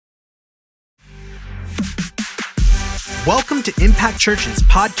Welcome to Impact Church's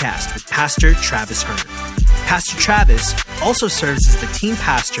podcast with Pastor Travis Hearn. Pastor Travis also serves as the team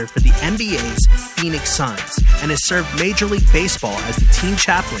pastor for the NBA's Phoenix Suns and has served Major League Baseball as the team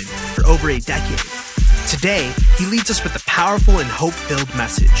chaplain for over a decade. Today, he leads us with a powerful and hope-filled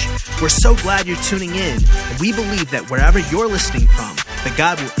message. We're so glad you're tuning in, and we believe that wherever you're listening from, that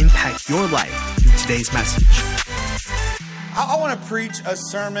God will impact your life through today's message. I want to preach a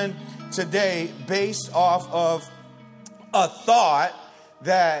sermon today based off of a thought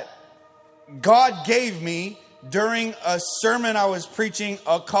that God gave me during a sermon I was preaching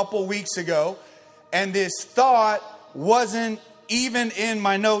a couple weeks ago. And this thought wasn't even in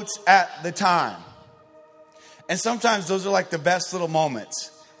my notes at the time. And sometimes those are like the best little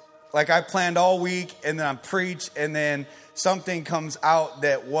moments. Like I planned all week and then I preach and then something comes out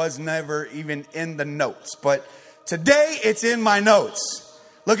that was never even in the notes. But today it's in my notes.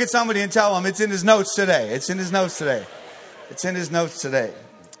 Look at somebody and tell them it's in his notes today. It's in his notes today. It's in his notes today.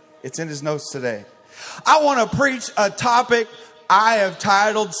 It's in his notes today. I want to preach a topic I have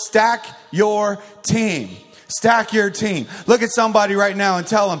titled Stack Your Team. Stack your team. Look at somebody right now and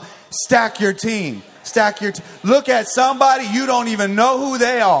tell them, stack your team. Stack your team. Look at somebody you don't even know who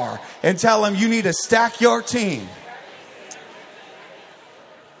they are and tell them you need to stack your team.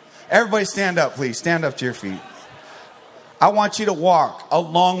 Everybody stand up, please. Stand up to your feet. I want you to walk a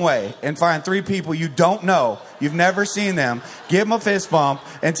long way and find 3 people you don't know. You've never seen them. Give them a fist bump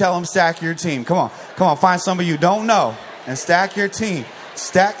and tell them stack your team. Come on. Come on. Find somebody you don't know and stack your team.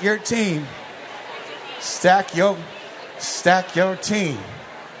 Stack your team. Stack your team.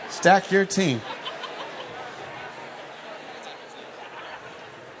 Stack your team.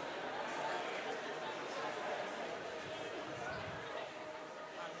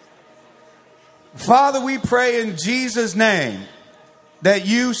 Father, we pray in Jesus' name that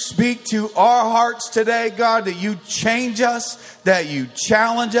you speak to our hearts today, God, that you change us, that you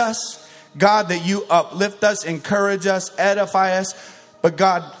challenge us, God, that you uplift us, encourage us, edify us. But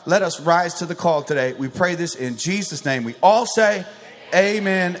God, let us rise to the call today. We pray this in Jesus' name. We all say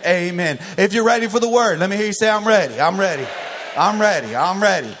amen, amen. If you're ready for the word, let me hear you say, I'm ready, I'm ready, I'm ready, I'm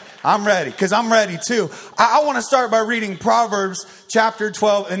ready. I'm ready, because I'm ready too. I want to start by reading Proverbs chapter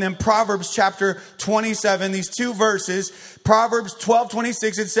 12 and then Proverbs chapter 27. These 2 verses, Proverbs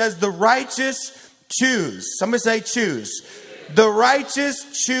 12:26, it says, the righteous choose. Somebody say choose. The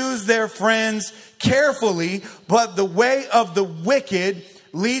righteous choose their friends carefully, but the way of the wicked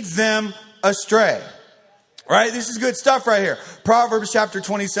leads them astray. Right? This is good stuff right here. Proverbs chapter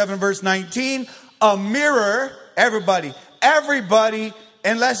 27, verse 19, a mirror, everybody,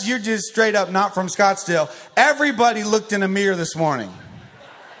 unless you're just straight up not from Scottsdale, everybody looked in a mirror this morning.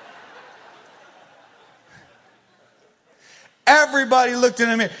 Everybody looked in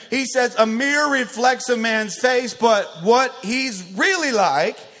a mirror. He says a mirror reflects a man's face, but what he's really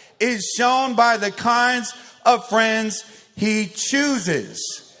like is shown by the kinds of friends he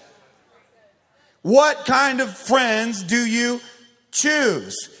chooses. What kind of friends do you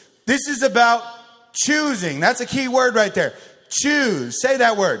choose? This is about choosing. That's a key word right there. Choose. Say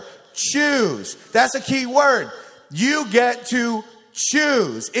that word. Choose. That's a key word. You get to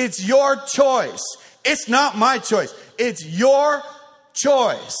choose. It's your choice. It's not my choice. It's your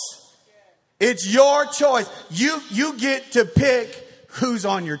choice. It's your choice. You get to pick who's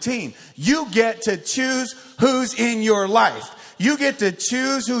on your team. You get to choose who's in your life. You get to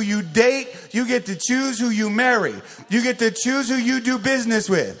choose who you date. You get to choose who you marry. You get to choose who you do business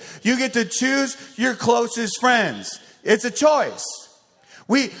with. You get to choose your closest friends. It's a choice.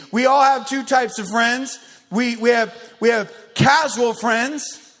 We all have 2 types of friends. We have casual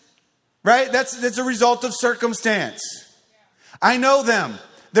friends, right? That's a result of circumstance. I know them.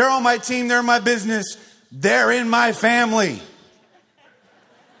 They're on my team. They're in my business. They're in my family.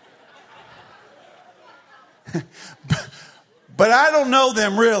 But I don't know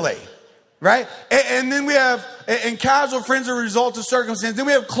them really, right? And then we have, and casual friends are a result of circumstance. Then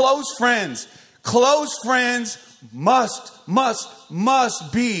we have close friends. Close friends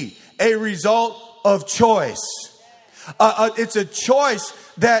must be a result of choice. It's a choice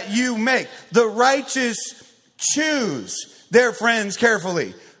that you make. The righteous choose their friends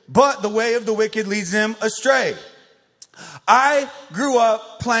carefully, but the way of the wicked leads them astray. I grew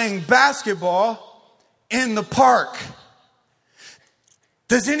up playing basketball in the park.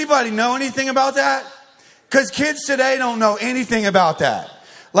 Does anybody know anything about that? Because kids today don't know anything about that.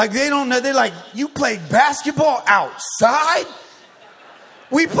 Like they don't know. They're like, you played basketball outside?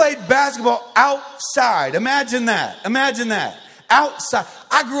 We played basketball outside. Imagine that. Imagine that. Outside.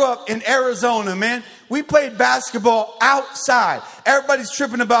 I grew up in Arizona, man. We played basketball outside. Everybody's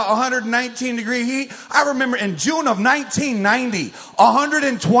tripping about 119 degree heat. I remember in June of 1990,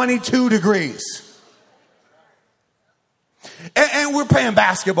 122 degrees. And we're playing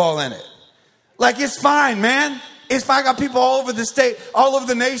basketball in it. Like, it's fine, man. It's fine. I got people all over the state, all over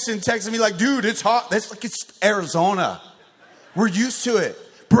the nation texting me like, dude, it's hot. That's like, it's Arizona. We're used to it.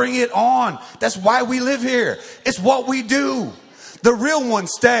 Bring it on. That's why we live here. It's what we do. The real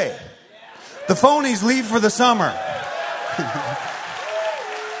ones stay. The phonies leave for the summer.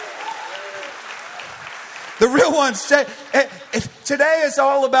 The real ones stay. Today it's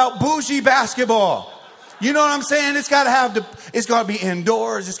all about bougie basketball. You know what I'm saying? It's got to be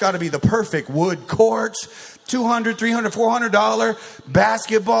indoors. It's got to be the perfect wood courts. $200, $300, $400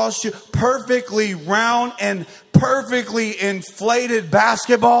 basketball shoe, perfectly round and perfectly inflated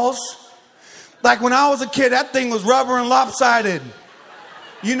basketballs. Like when I was a kid, that thing was rubber and lopsided,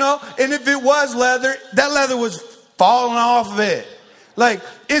 you know? And if it was leather, that leather was falling off of it. Like,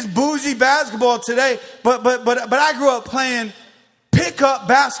 it's bougie basketball today, but I grew up playing pickup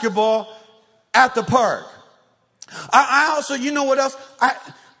basketball at the park. I also, you know what else?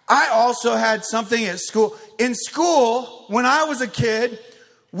 I also had something at school. In school, when I was a kid,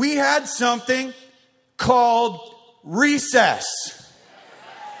 we had something called recess.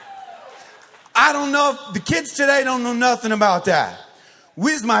 I don't know if the kids today don't know nothing about that.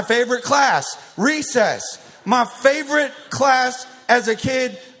 Was my favorite class, recess. My favorite class as a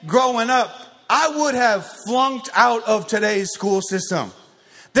kid growing up. I would have flunked out of today's school system.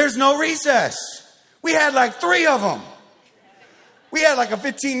 There's no recess. We had like 3 of them. We had like a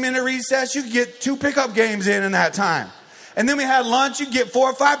 15-minute recess. You could get 2 pickup games in that time. And then we had lunch. You could get 4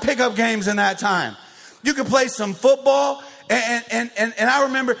 or 5 pickup games in that time. You could play some football. And I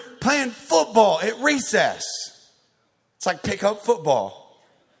remember playing football at recess. It's like pickup football.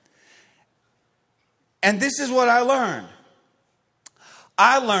 And this is what I learned.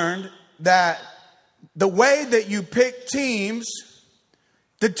 I learned that the way that you pick teams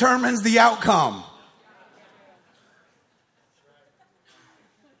determines the outcome.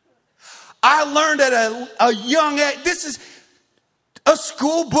 I learned at a young age. This is a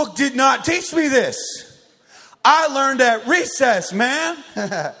school book did not teach me this. I learned at recess, man,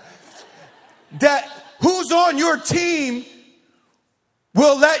 that who's on your team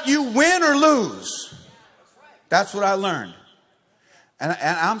will let you win or lose. That's what I learned. And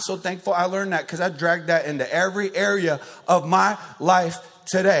I'm so thankful I learned that, because I dragged that into every area of my life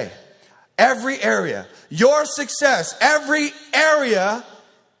today. Every area. Your success, every area,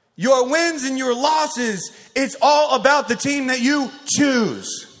 your wins and your losses, it's all about the team that you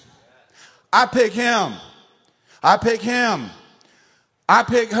choose. I pick him. I pick him. I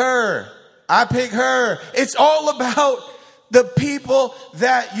pick her. I pick her. It's all about the people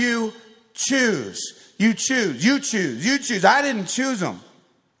that you choose. You choose. You choose. You choose. I didn't choose them.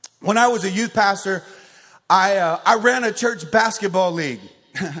 When I was a youth pastor, I ran a church basketball league.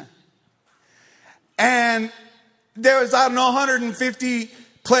 And there was, 150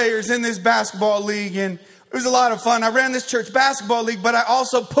 players in this basketball league, and it was a lot of fun. I ran this church basketball league, but I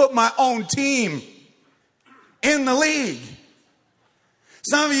also put my own team in the league.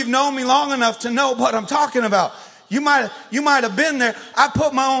 Some of you have known me long enough to know what I'm talking about. You might have been there. I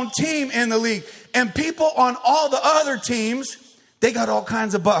put my own team in the league, and people on all the other teams, they got all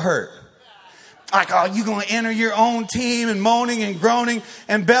kinds of butt hurt. Like, oh, you going to enter your own team, and moaning and groaning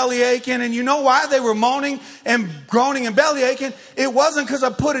and belly aching. And you know why they were moaning and groaning and belly aching? It wasn't because I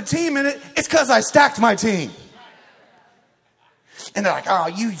put a team in it. It's because I stacked my team. And they're like, oh,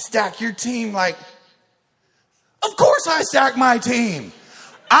 you stack your team. Like, of course I stack my team.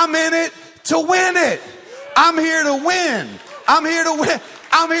 I'm in it to win it. I'm here to win. I'm here to win.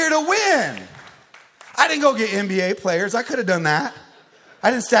 I'm here to win. I didn't go get NBA players. I could have done that.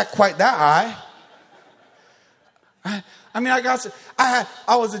 I didn't stack quite that high. I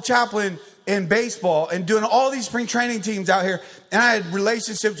was a chaplain in baseball and doing all these spring training teams out here, and I had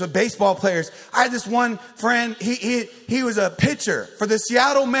relationships with baseball players. I had this one friend, he was a pitcher for the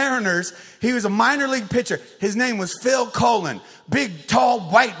Seattle Mariners. He was a minor league pitcher. His name was Phil Collen. Big, tall,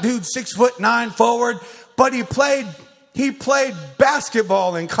 white dude, 6'9" forward, but he played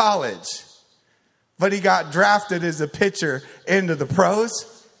basketball in college. But he got drafted as a pitcher into the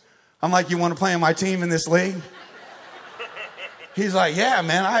pros. I'm like, you want to play on my team in this league? He's like, yeah,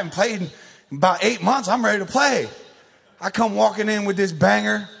 man, I haven't played in about 8 months. I'm ready to play. I come walking in with this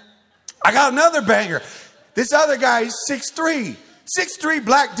banger. I got another banger. This other guy is 6'3". 6'3"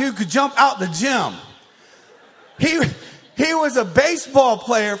 black dude could jump out the gym. He was a baseball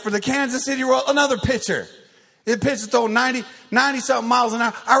player for the Kansas City Royals, another pitcher. The pitch is throwing 90 something miles an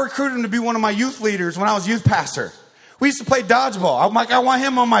hour. I recruited him to be one of my youth leaders when I was youth pastor. We used to play dodgeball. I'm like, I want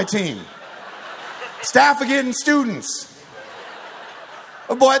him on my team. Staff are getting students.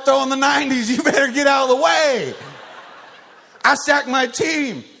 A boy throwing the 90s, you better get out of the way. I sacked my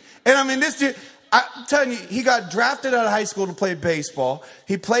team. And I mean, this dude, I'm telling you, he got drafted out of high school to play baseball.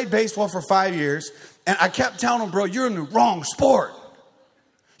 He played baseball for 5 years. And I kept telling him, bro, you're in the wrong sport.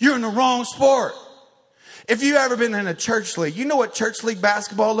 You're in the wrong sport. If you've ever been in a church league, you know what church league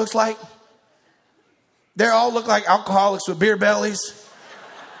basketball looks like? They all look like alcoholics with beer bellies.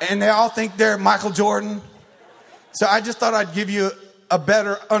 And they all think they're Michael Jordan. So I just thought I'd give you a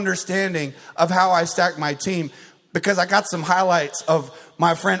better understanding of how I stacked my team, because I got some highlights of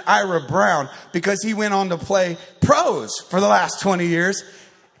my friend Ira Brown, because he went on to play pros for the last 20 years.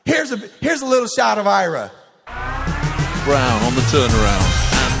 Here's a little shot of Ira. Brown on the turnaround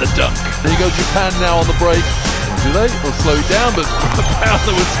and the dunk. There you go, Japan now on the break. Do they? They'll slow it down, but Brown,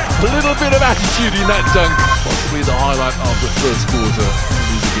 there was a little bit of attitude in that dunk. Possibly the highlight of the first quarter.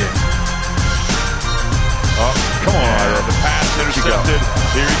 Lose again. Oh, come on, Ira. The pass intercepted.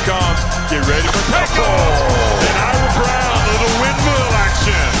 Here he comes. Get ready for takeoff. And Ira Brown, a little windmill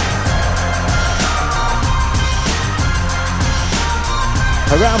action.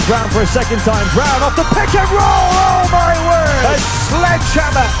 Around Brown for a second time. Brown off the pick and roll. Oh my word. A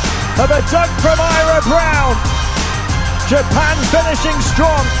sledgehammer of a dunk from Ira Brown. Japan finishing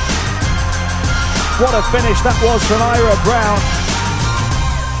strong. What a finish that was from Ira Brown.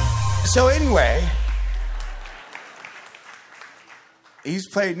 So anyway, he's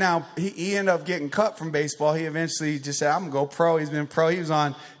played now. He ended up getting cut from baseball. He eventually just said, I'm going to go pro. He's been pro. He was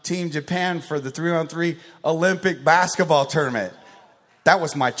on Team Japan for the 3-on-3 Olympic basketball tournament. That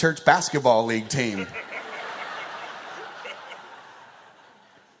was my church basketball league team.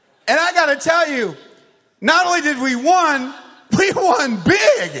 And I got to tell you, not only did we won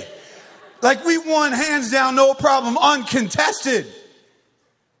big. Like, we won hands down, no problem, uncontested.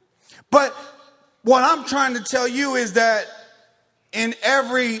 But what I'm trying to tell you is that in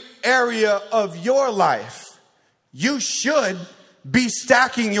every area of your life, you should be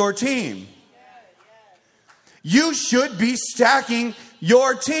stacking your team. You should be stacking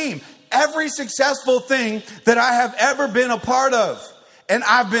your team. Every successful thing that I have ever been a part of, and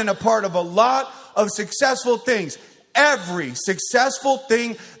I've been a part of a lot of successful things, every successful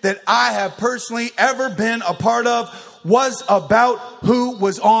thing that I have personally ever been a part of was about who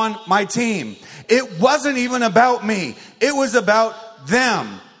was on my team. It wasn't even about me. It was about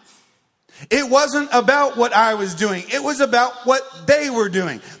them. It wasn't about what I was doing. It was about what they were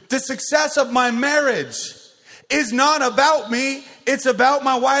doing. The success of my marriage is not about me. It's about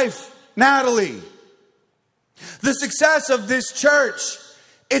my wife, Natalie. The success of this church,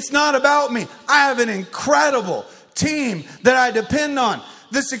 it's not about me. I have an incredible team that I depend on.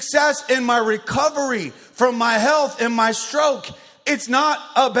 The success in my recovery from my health and my stroke, it's not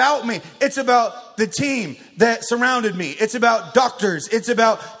about me. It's about the team that surrounded me. It's about doctors. It's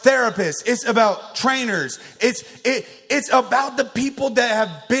about therapists. It's about trainers. It's about the people that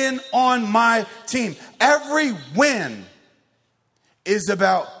have been on my team. Every win is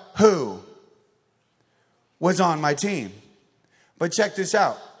about who was on my team. But check this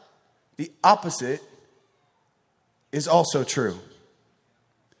out. The opposite is also true.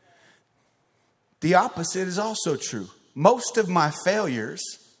 The opposite is also true. Most of my failures,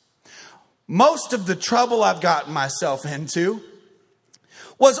 most of the trouble I've gotten myself into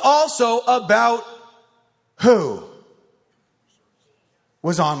was also about who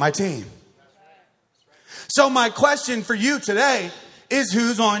was on my team. So my question for you today is,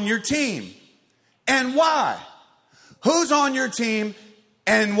 who's on your team and why? Who's on your team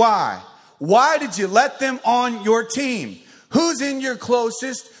and why? Why did you let them on your team? Who's in your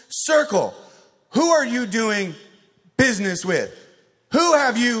closest circle? Who are you doing business with? Who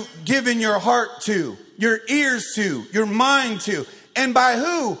have you given your heart to, your ears to, your mind to? And by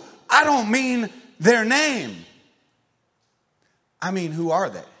who, I don't mean their name. I mean, who are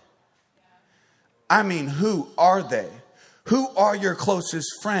they? I mean, who are they? Who are your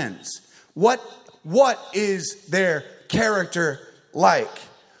closest friends? What is their character like?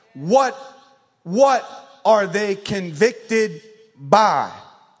 What are they convicted by?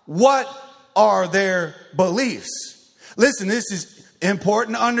 What are their beliefs? Listen, this is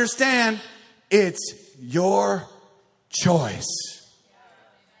important to understand. It's your choice.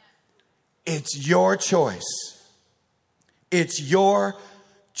 It's your choice. It's your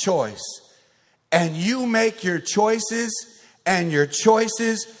choice. And you make your choices, and your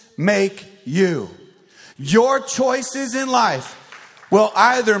choices make you. Your choices in life will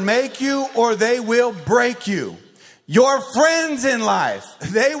either make you or they will break you. Your friends in life,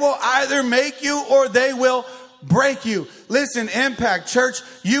 they will either make you or they will break you. Listen, Impact Church,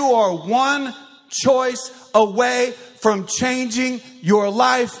 you are one choice away from changing your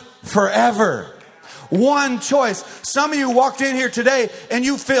life forever. One choice. Some of you walked in here today and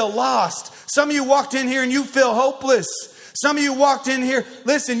you feel lost. Some of you walked in here and you feel hopeless. Some of you walked in here,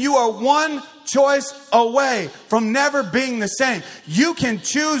 listen, you are one choice away from never being the same. You can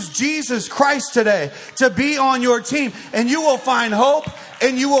choose Jesus Christ today to be on your team, and you will find hope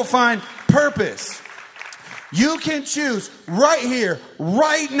and you will find purpose. You can choose right here,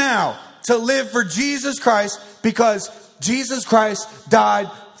 right now, to live for Jesus Christ because Jesus Christ died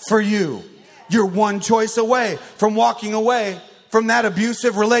for you. You're one choice away from walking away from that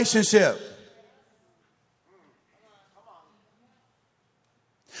abusive relationship.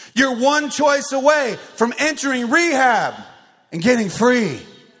 You're one choice away from entering rehab and getting free.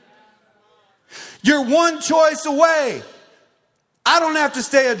 You're one choice away. I don't have to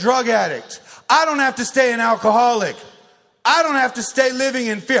stay a drug addict. I don't have to stay an alcoholic. I don't have to stay living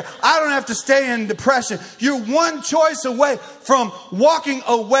in fear. I don't have to stay in depression. You're one choice away from walking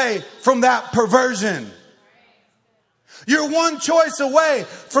away from that perversion. You're one choice away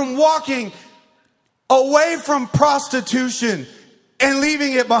from walking away from prostitution and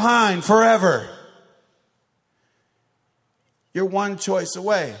leaving it behind forever. You're one choice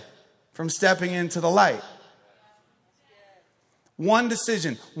away from stepping into the light. One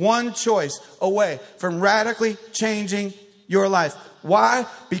decision, one choice away from radically changing your life. Why?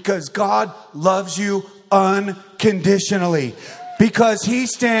 Because God loves you unconditionally. Because He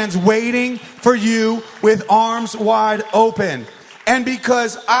stands waiting for you with arms wide open. And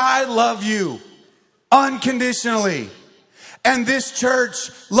because I love you unconditionally. And this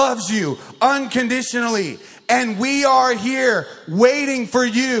church loves you unconditionally. And we are here waiting for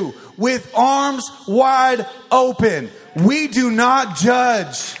you with arms wide open. We do not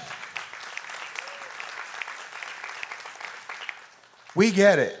judge. We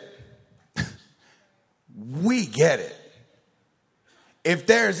get it. We get it. If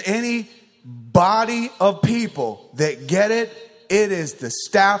there's any body of people that get it, it is the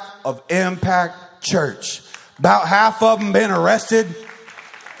staff of Impact Church. About half of them been arrested.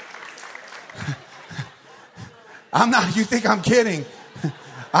 You think I'm kidding?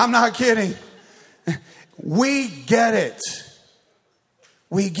 I'm not kidding. We get it.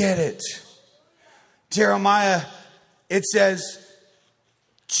 We get it. Jeremiah, it says,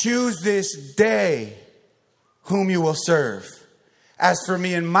 choose this day whom you will serve. As for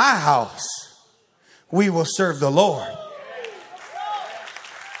me and my house, we will serve the Lord.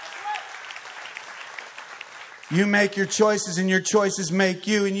 You make your choices and your choices make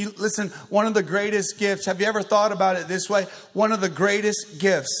you. And you listen, one of the greatest gifts, have you ever thought about it this way? One of the greatest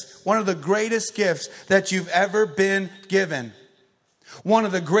gifts that you've ever been given, one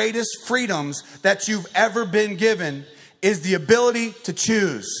of the greatest freedoms that you've ever been given is the ability to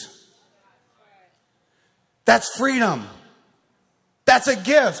choose. That's freedom. That's a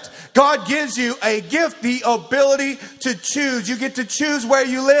gift. God gives you a gift, the ability to choose. You get to choose where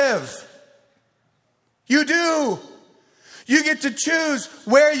you live. You do. You get to choose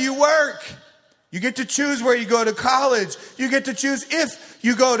where you work. You get to choose where you go to college. You get to choose if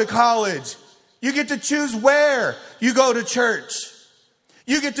you go to college. You get to choose where you go to church.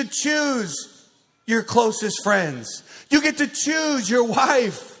 You get to choose your closest friends. You get to choose your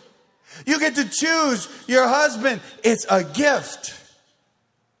wife. You get to choose your husband. It's a gift.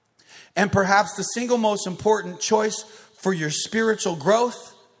 And perhaps the single most important choice for your spiritual growth.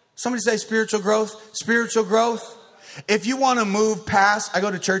 Somebody say spiritual growth. Spiritual growth. If you want to move past, I go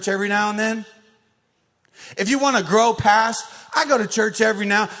to church every now and then. If you want to grow past, I go to church every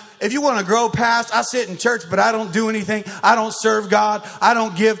now. If you want to grow past, I sit in church, but I don't do anything. I don't serve God. I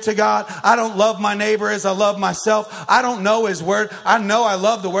don't give to God. I don't love my neighbor as I love myself. I don't know His word. I know I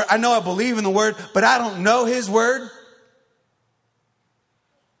love the word. I know I believe in the word, but I don't know His word.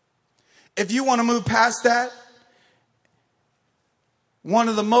 If you want to move past that, one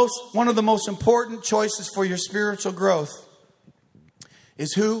of the most important choices for your spiritual growth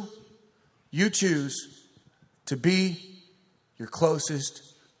is who you choose to be your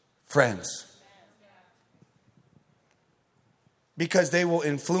closest friends. Because they will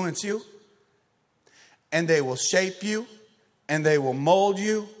influence you, and they will shape you, and they will mold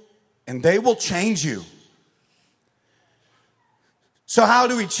you, and they will change you. So how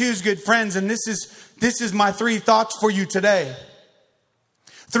do we choose good friends? And this is my 3 thoughts for you today.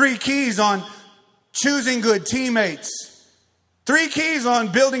 3 keys on choosing good teammates. 3 keys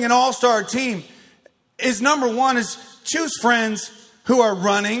on building an all-star team is number 1 is choose friends who are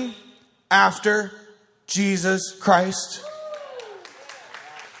running after Jesus Christ.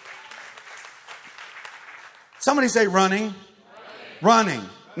 Somebody say running. Running.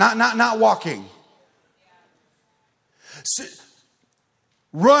 Not walking.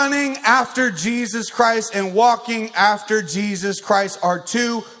 Running after Jesus Christ and walking after Jesus Christ are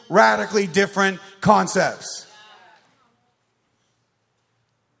two radically different concepts.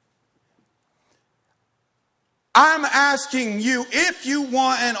 I'm asking you, if you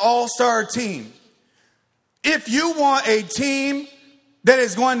want an all-star team, if you want a team that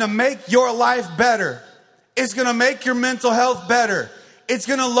is going to make your life better, it's going to make your mental health better, it's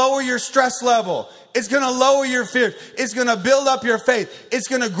going to lower your stress level, it's going to lower your fear, it's going to build up your faith, it's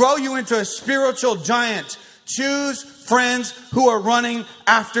going to grow you into a spiritual giant, choose friends who are running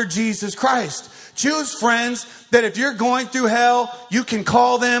after Jesus Christ. Choose friends that if you're going through hell, you can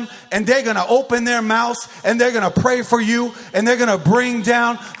call them and they're going to open their mouths and they're going to pray for you and they're going to bring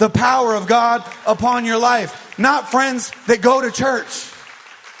down the power of God upon your life. Not friends that go to church.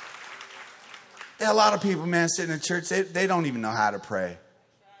 There are a lot of people, man, sitting in church, they don't even know how to pray.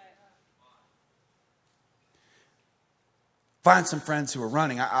 Find some friends who are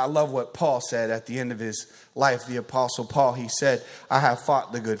running. I love what Paul said at the end of his life, the Apostle Paul. He said, I have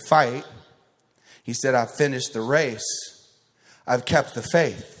fought the good fight. He said, I've finished the race. I've kept the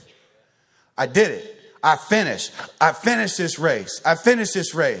faith. I did it. I finished this race. I finished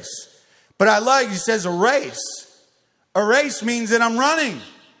this race. But I like, he says, a race. A race means that I'm running.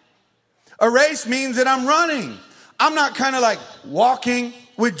 A race means that I'm running. I'm not kind of like walking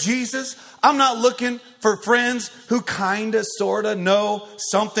with Jesus. I'm not looking for friends who kind of, sort of know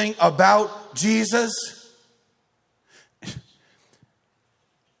something about Jesus.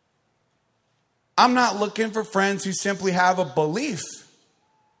 I'm not looking for friends who simply have a belief.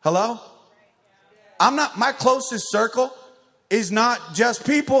 Hello? My closest circle is not just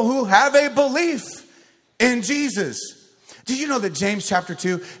people who have a belief in Jesus. Did you know that James chapter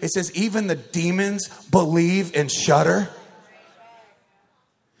 2, it says even the demons believe and shudder?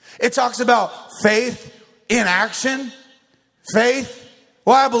 It talks about faith in action. Faith.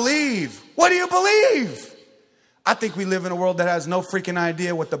 Well, I believe. What do you believe? I think we live in a world that has no freaking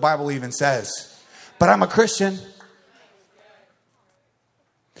idea what the Bible even says. But I'm a Christian.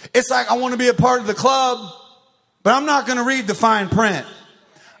 It's like I want to be a part of the club, but I'm not going to read the fine print.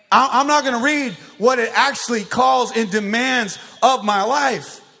 I'm not going to read what it actually calls and demands of my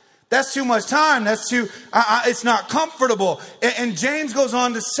life. That's too much time. It's not comfortable. And James goes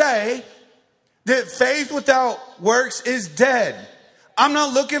on to say that faith without works is dead. I'm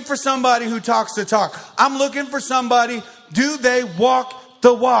not looking for somebody who talks the talk. I'm looking for somebody, do they walk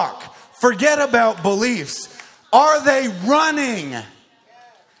the walk? Forget about beliefs. Are they running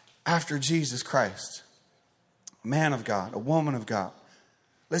after Jesus Christ? A man of God, a woman of God.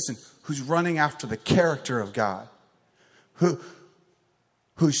 Listen, who's running after the character of God?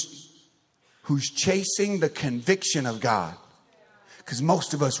 Who's chasing the conviction of God? Because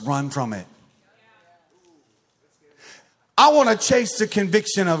most of us run from it. I want to chase the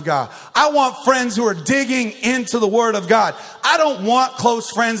conviction of God. I want friends who are digging into the Word of God. I don't want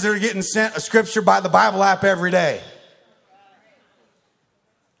close friends that are getting sent a scripture by the Bible app every day.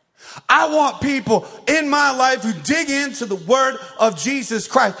 I want people in my life who dig into the Word of Jesus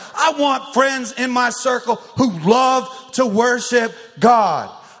Christ. I want friends in my circle who love to worship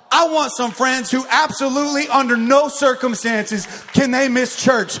God. I want some friends who absolutely under no circumstances can they miss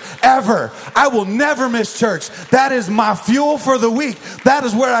church ever. I will never miss church. That is my fuel for the week. That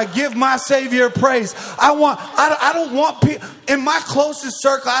is where I give my Savior praise. I don't want people in my closest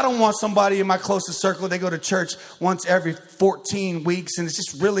circle. I don't want somebody in my closest circle. They go to church once every 14 weeks and it's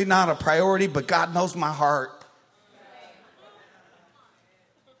just really not a priority, but God knows my heart.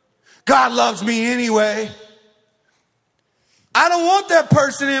 God loves me anyway. I don't want that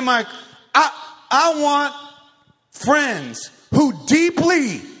person in my... I want friends who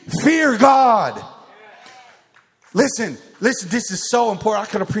deeply fear God. Listen, this is so important. I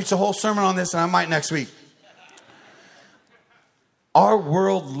could have preached a whole sermon on this and I might next week. Our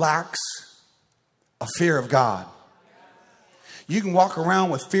world lacks a fear of God. You can walk around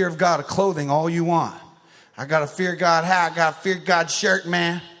with fear of God clothing all you want. I got a fear God hat. I got a fear God shirt,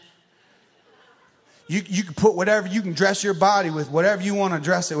 man. You can put whatever, you can dress your body with whatever you want to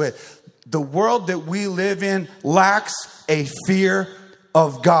dress it with. The world that we live in lacks a fear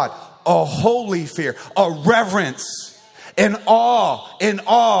of God, a holy fear, a reverence, an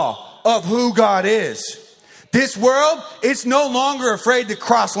awe of who God is. This world is no longer afraid to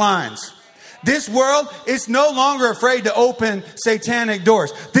cross lines. This world is no longer afraid to open satanic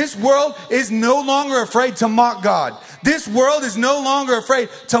doors. This world is no longer afraid to mock God. This world is no longer afraid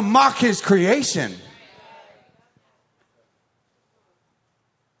to mock his creation.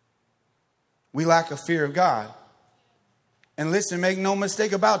 We lack a fear of God. And listen, make no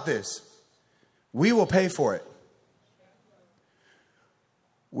mistake about this. We will pay for it.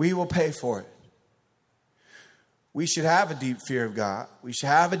 We will pay for it. We should have a deep fear of God. We should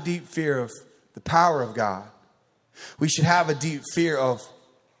have a deep fear of the power of God. We should have a deep fear of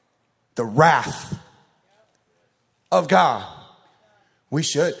the wrath of God. We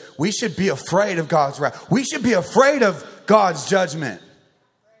should be afraid of God's wrath. We should be afraid of God's judgment.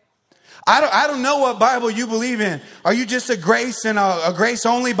 I don't know what Bible you believe in. Are you just a grace and a grace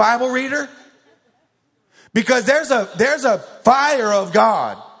only Bible reader? Because there's a fire of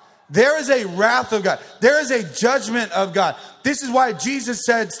God. There is a wrath of God. There is a judgment of God. This is why Jesus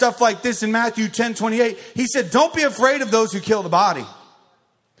said stuff like this in Matthew 10:28. He said, don't be afraid of those who kill the body.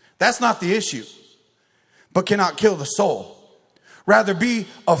 That's not the issue, but cannot kill the soul. Rather be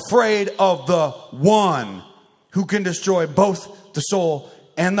afraid of the one who can destroy both the soul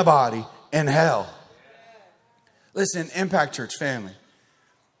and the body in hell. Listen, Impact Church family,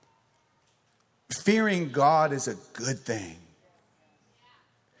 fearing God is a good thing.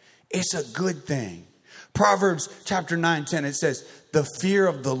 It's a good thing. Proverbs chapter 9:10, it says, the fear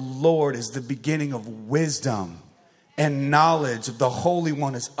of the Lord is the beginning of wisdom, and knowledge of the Holy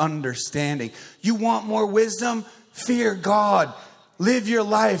One is understanding. You want more wisdom? Fear God. Live your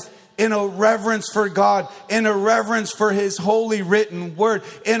life in a reverence for God, in a reverence for his holy written word,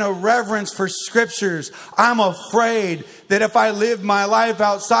 in a reverence for scriptures. I'm afraid that if I live my life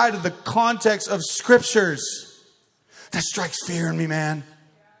outside of the context of scriptures, that strikes fear in me, man.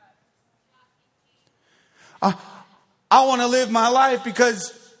 I want to live my life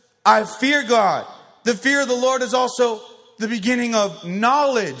because I fear God. The fear of the Lord is also the beginning of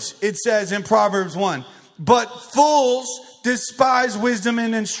knowledge, it says in Proverbs 1. But fools despise wisdom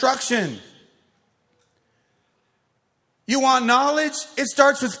and instruction. You want knowledge? It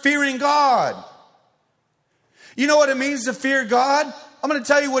starts with fearing God. You know what it means to fear God? I'm going to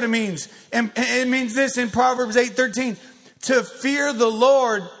tell you what it means. And it means this in Proverbs 8:13. To fear the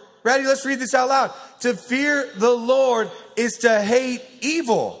Lord. Ready? Let's read this out loud. To fear the Lord is to hate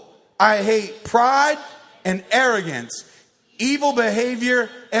evil. I hate pride and arrogance, evil behavior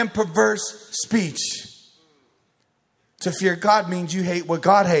and perverse speech. To fear God means you hate what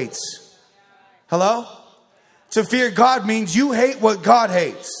God hates. Hello? To fear God means you hate what God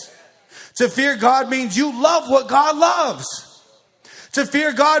hates. To fear God means you love what God loves. To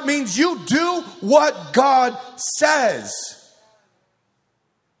fear God means you do what God says.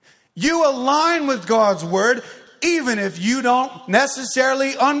 You align with God's word, even if you don't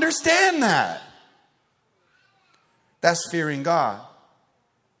necessarily understand that. That's fearing God.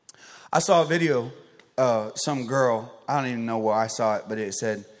 I saw a video of some girl. I don't even know where I saw it, but it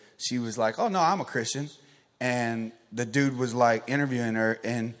said, she was like, oh no, I'm a Christian. And the dude was like interviewing her,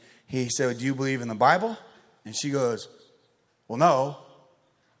 and he said, do you believe in the Bible? And she goes, well, no.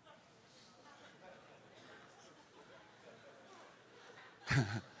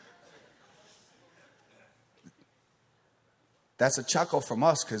 That's a chuckle from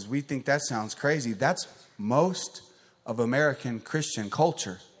us because we think that sounds crazy. That's most of American Christian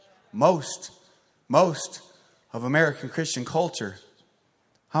culture. Most of American Christian culture.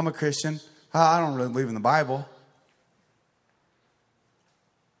 I'm a Christian. I don't really believe in the Bible.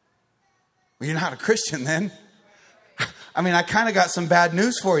 Well, you're not a Christian then. I mean, I kind of got some bad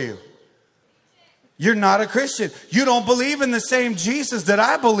news for you. You're not a Christian. You don't believe in the same Jesus that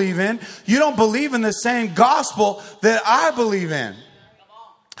I believe in. You don't believe in the same gospel that I believe in.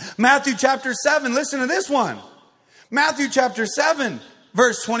 Matthew chapter 7, listen to this one. Matthew chapter 7,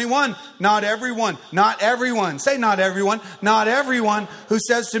 verse 21. Not everyone, say not everyone who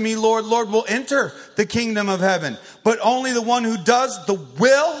says to me, Lord, Lord, will enter the kingdom of heaven, but only the one who does the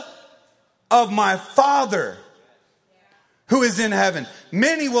will of my Father who is in heaven.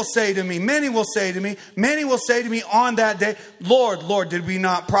 Many will say to me on that day, Lord, Lord, did we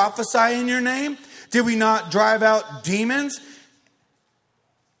not prophesy in your name? Did we not drive out demons?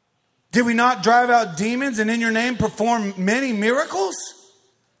 Did we not drive out demons and in your name perform many miracles?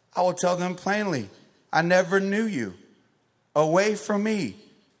 I will tell them plainly, I never knew you. Away from me,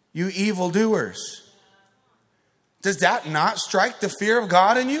 you evildoers. Does that not strike the fear of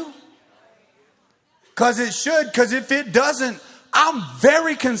God in you? Because it should, because if it doesn't, I'm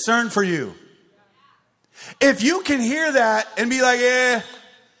very concerned for you. If you can hear that and be like,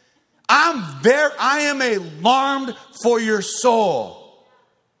 I am alarmed for your soul.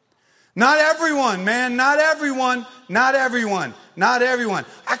 Not everyone, man, not everyone.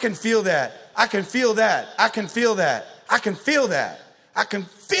 I can feel that. I can feel that. I can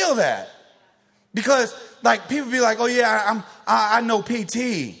feel that. Because like people be like, oh yeah, I know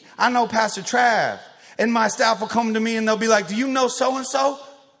PT. I know Pastor Trav. And my staff will come to me and they'll be like, do you know so-and-so?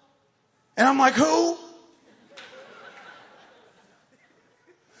 And I'm like, who?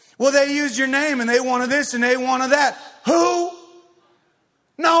 Well, they used your name and they wanted this and they wanted that. Who?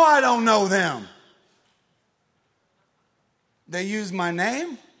 No, I don't know them. They used my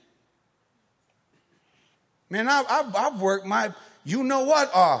name? Man, I've worked my you know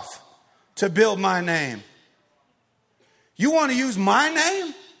what off to build my name. You want to use my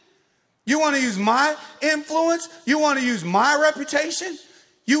name? You want to use my influence? You want to use my reputation?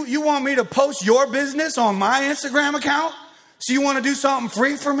 You want me to post your business on my Instagram account? So you want to do something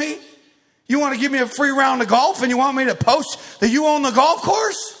free for me? You want to give me a free round of golf and you want me to post that you own the golf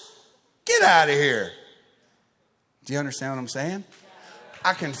course? Get out of here. Do you understand what I'm saying?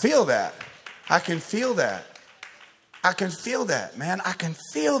 I can feel that. I can feel that. I can feel that, man. I can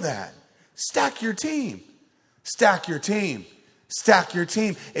feel that. Stack your team. Stack your team. Stack your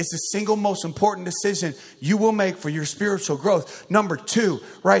team. It's the single most important decision you will make for your spiritual growth. Number 2,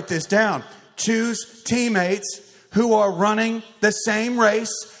 write this down. Choose teammates who are running the same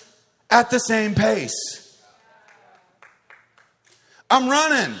race at the same pace. I'm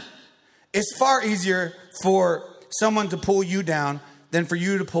running. It's far easier for someone to pull you down than for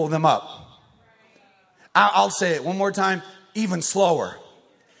you to pull them up. I'll say it one more time, even slower.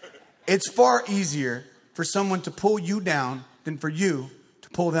 It's far easier for someone to pull you down than for you to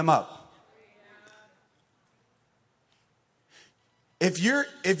pull them up. If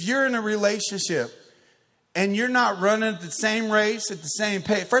you're in a relationship and you're not running the same race at the same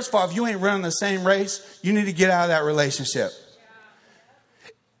pace, first of all, if you ain't running the same race, you need to get out of that relationship.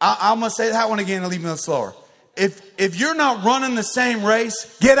 I'm going to say that one again and leave me a little slower. If you're not running the same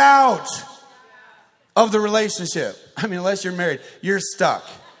race, get out of the relationship. I mean, unless you're married, you're stuck.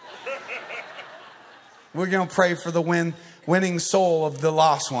 We're going to pray for the winning soul of the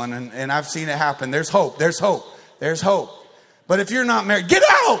lost one. And I've seen it happen. There's hope. There's hope. There's hope. But if you're not married, get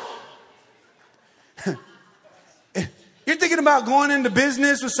out. You're thinking about going into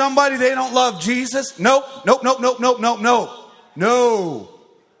business with somebody they don't love Jesus? Nope.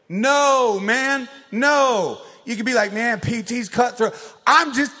 No, man. No. You could be like, man, PT's cutthroat.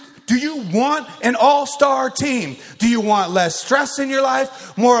 Do you want an all-star team? Do you want less stress in your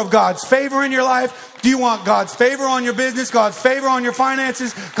life? More of God's favor in your life? Do you want God's favor on your business? God's favor on your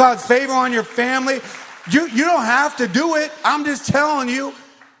finances? God's favor on your family? You don't have to do it. I'm just telling you.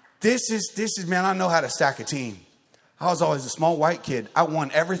 This is, man, I know how to stack a team. I was always a small white kid. I won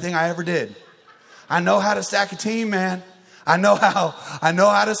everything I ever did. I know how to stack a team, man. I know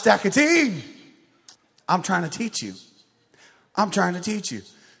how to stack a team. I'm trying to teach you.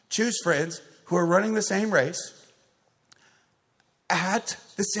 Choose friends who are running the same race at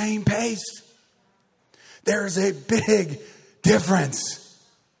the same pace. There's a big difference.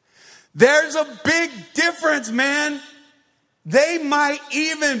 There's a big difference, man. They might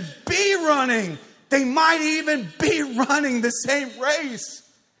even be running the same race.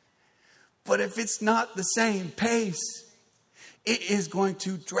 But if it's not the same pace, it is going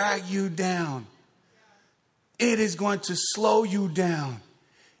to drag you down. It is going to slow you down.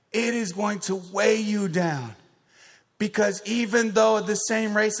 It is going to weigh you down. Because even though the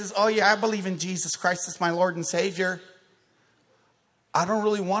same race is, oh yeah, I believe in Jesus Christ as my Lord and Savior, I don't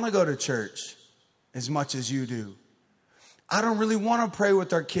really want to go to church as much as you do. I don't really want to pray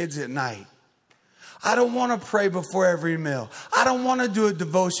with our kids at night. I don't want to pray before every meal. I don't want to do a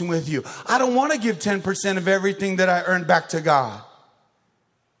devotion with you. I don't want to give 10% of everything that I earn back to God.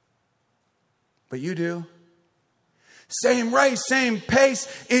 But you do. Same race, same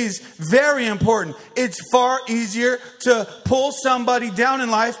pace is very important. It's far easier to pull somebody down in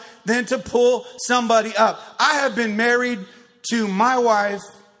life than to pull somebody up. I have been married to my wife,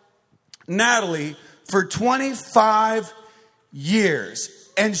 Natalie, for 25 years.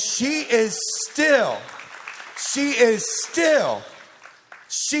 And she is still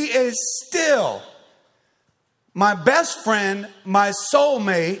my best friend, my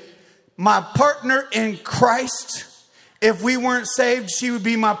soulmate, my partner in Christ. If we weren't saved, she would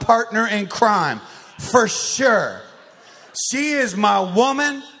be my partner in crime, for sure. She is my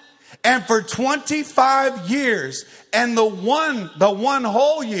woman, and for 25 years, and the one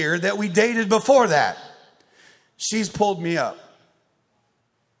whole year that we dated before that, she's pulled me up.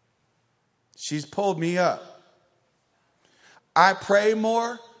 She's pulled me up. I pray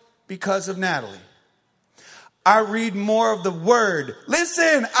more because of Natalie. I read more of the Word.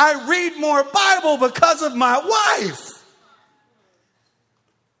 Listen, I read more Bible because of my wife.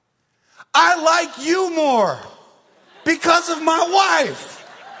 I like you more because of my wife.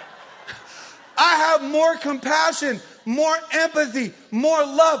 I have more compassion, more empathy, more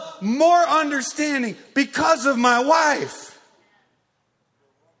love, more understanding because of my wife.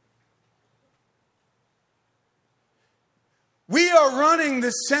 We are running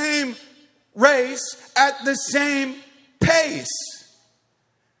the same race at the same pace.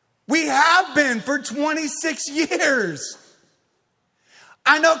 We have been for 26 years.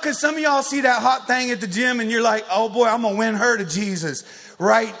 I know, because some of y'all see that hot thing at the gym and you're like, oh boy, I'm going to win her to Jesus,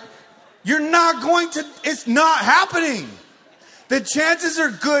 right? You're not going to, it's not happening. The chances are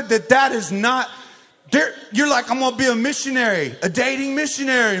good that is not, you're like, I'm going to be a missionary, a dating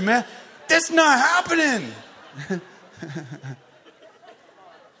missionary, man. That's not happening.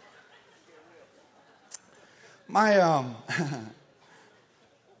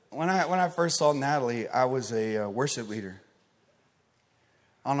 When I first saw Natalie, I was a worship leader.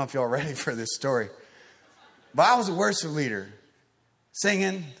 I don't know if y'all are ready for this story, but I was a worship leader,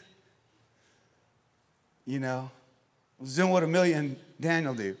 singing. You know, I was doing what Amelia and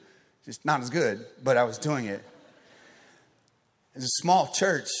Daniel do, just not as good, but I was doing it. It was a small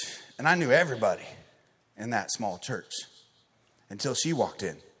church, and I knew everybody in that small church until she walked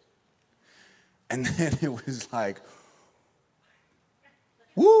in, and then it was like,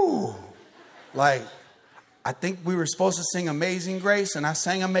 woo, like. I think we were supposed to sing Amazing Grace, and I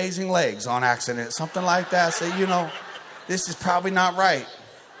sang Amazing Legs on accident. Something like that. I said, this is probably not right.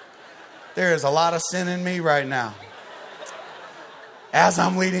 There is a lot of sin in me right now as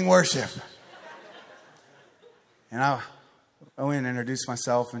I'm leading worship. And I went and introduced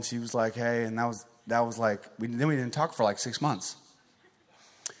myself, and she was like, hey, and that was like, we didn't talk for like 6 months.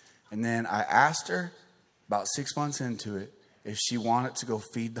 And then I asked her about 6 months into it if she wanted to go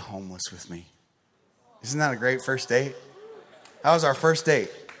feed the homeless with me. Isn't that a great first date? That was our first date.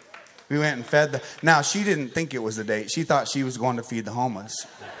 We went and fed now she didn't think it was a date. She thought she was going to feed the homeless.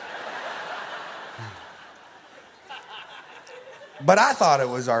 But I thought it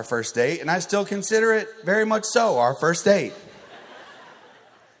was our first date, and I still consider it very much so our first date.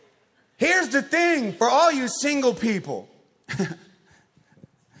 Here's the thing for all you single people.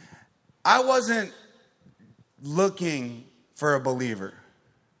 I wasn't looking for a believer.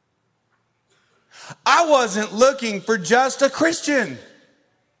 I wasn't looking for just a Christian.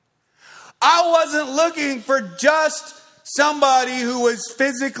 I wasn't looking for just somebody who was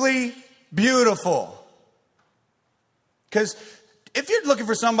physically beautiful. Because if you're looking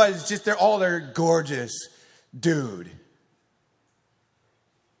for somebody that's just they're gorgeous dude.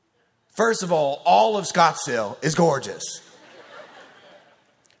 First of all of Scottsdale is gorgeous.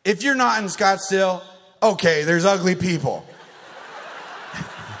 If you're not in Scottsdale, okay, there's ugly people.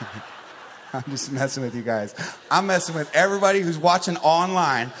 I'm just messing with you guys. I'm messing with everybody who's watching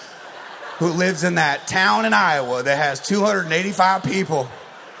online who lives in that town in Iowa that has 285 people.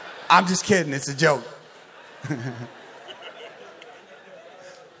 I'm just kidding. It's a joke.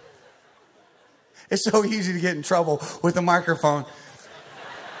 It's so easy to get in trouble with a microphone.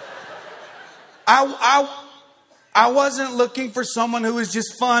 I wasn't looking for someone who was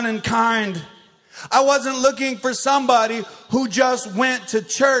just fun and kind. I wasn't looking for somebody who just went to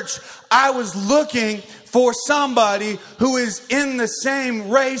church. I was looking for somebody who is in the same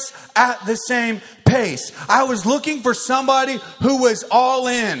race at the same pace. I was looking for somebody who was all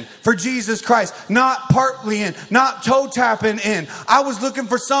in for Jesus Christ, not partly in, not toe tapping in. I was looking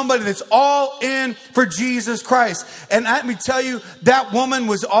for somebody that's all in for Jesus Christ. And let me tell you, that woman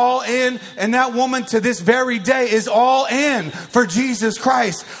was all in, and that woman to this very day is all in for Jesus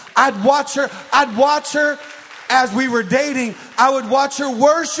Christ. I'd watch her as we were dating. I would watch her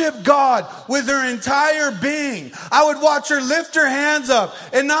worship God with her entire being. I would watch her lift her hands up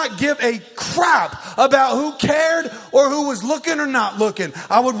and not give a crap about who cared or who was looking or not looking.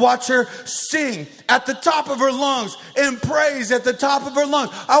 I would watch her sing at the top of her lungs and praise at the top of her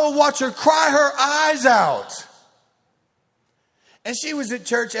lungs. I would watch her cry her eyes out. And she was at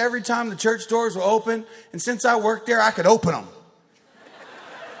church every time the church doors were open. And since I worked there, I could open them.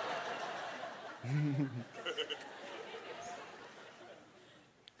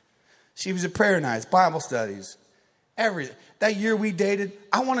 She was at prayer nights, Bible studies, everything. That year we dated,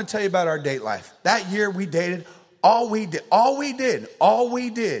 I want to tell you about our date life. That year we dated, all we did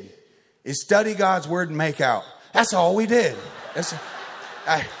is study God's word and make out. That's all we did. That's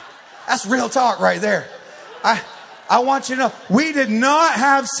real talk right there. I want you to know, we did not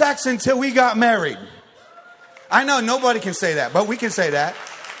have sex until we got married. I know nobody can say that, but we can say that.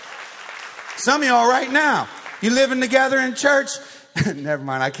 Some of y'all right now, you living together in church. Never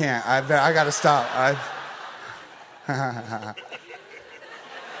mind, I can't. I got to stop.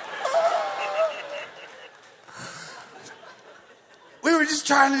 were just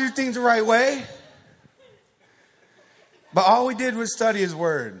trying to do things the right way. But all we did was study his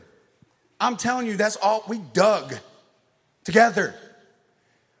word. I'm telling you, that's all we dug together.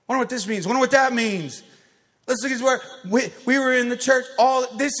 Wonder what this means. Wonder what that means. Let's look at his word. We were in the church.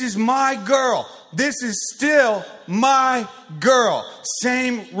 This is my girl. This is still my girl.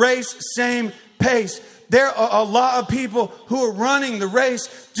 Same race, same pace. There are a lot of people who are running the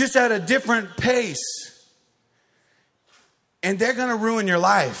race just at a different pace. And they're going to ruin your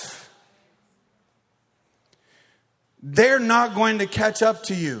life. They're not going to catch up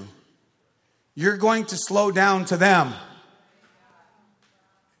to you. You're going to slow down to them.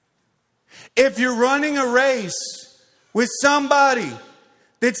 If you're running a race with somebody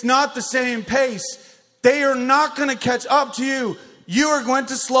that's not the same pace, they are not going to catch up to you. You are going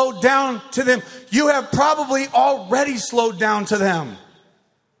to slow down to them. You have probably already slowed down to them.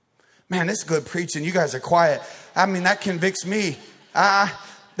 Man, this is good preaching. You guys are quiet. I mean, that convicts me.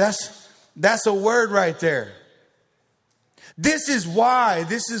 That's a word right there. This is why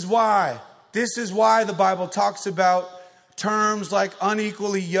the Bible talks about terms like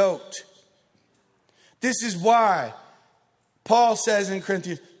unequally yoked. This is why Paul says in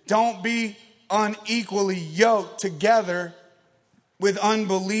Corinthians, don't be unequally yoked together with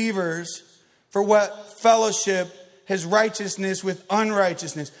unbelievers. For what fellowship has righteousness with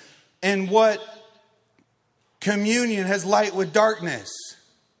unrighteousness? And what communion has light with darkness?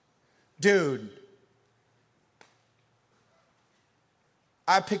 Dude,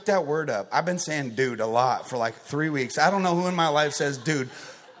 I picked that word up. I've been saying dude a lot for like 3 weeks. I don't know who in my life says dude,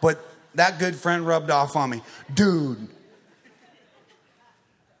 but that good friend rubbed off on me. Dude.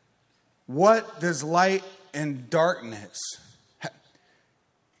 What does light and darkness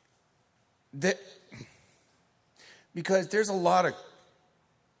because there's a lot of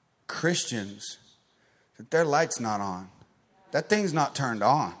Christians that their light's not on. That thing's not turned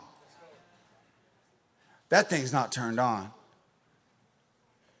on. That thing's not turned on.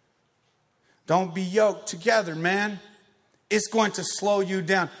 Don't be yoked together, man. It's going to slow you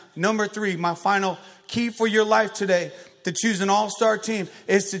down. Number 3, my final key for your life today to choose an all-star team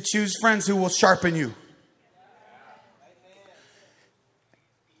is to choose friends who will sharpen you.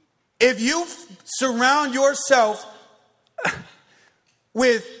 If you surround yourself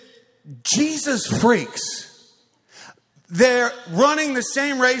with Jesus freaks, they're running the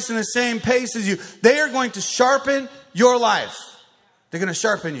same race and the same pace as you. They are going to sharpen your life. They're going to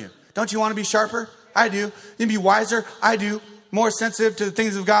sharpen you. Don't you want to be sharper? I do. You want to be wiser? I do. More sensitive to the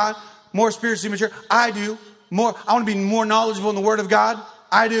things of God? More spiritually mature? I do. I want to be more knowledgeable in the Word of God?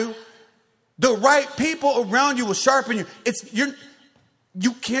 I do. The right people around you will sharpen you.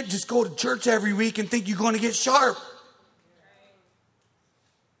 You can't just go to church every week and think you're going to get sharp.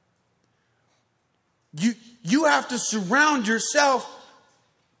 You have to surround yourself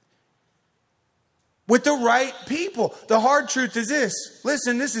with the right people. The hard truth is this.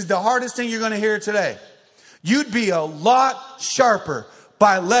 Listen, this is the hardest thing you're going to hear today. You'd be a lot sharper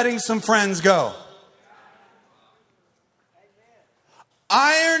by letting some friends go.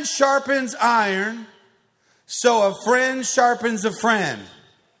 Iron sharpens iron, so a friend sharpens a friend.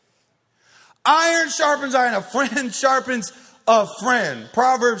 Iron sharpens iron, a friend sharpens a friend.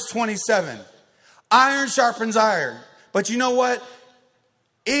 Proverbs 27. Iron sharpens iron. But you know what?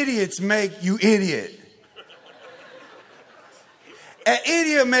 Idiots make you idiot. An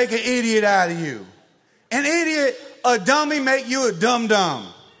idiot make an idiot out of you. A dummy make you a dum-dum.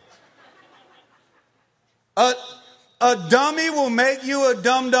 A dummy will make you a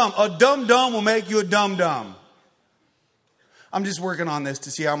dum-dum. A dum-dum will make you a dum-dum. I'm just working on this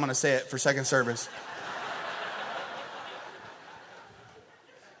to see how I'm going to say it for second service.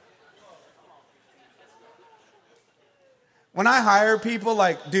 When I hire people,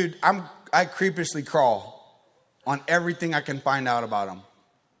 dude, I creepishly crawl on everything I can find out about them.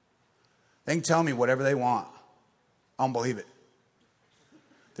 They can tell me whatever they want. I don't believe it.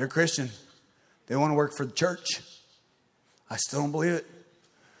 They're Christian. They want to work for the church. I still don't believe it.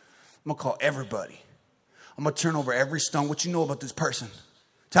 I'm going to call everybody. I'm going to turn over every stone. What you know about this person?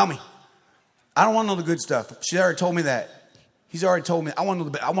 Tell me. I don't want to know the good stuff. She already told me that. He's already told me. I want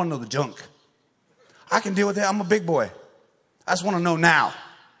to know the junk. I can deal with that. I'm a big boy. I just want to know now.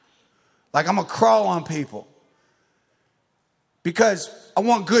 I'm going to crawl on people. Because I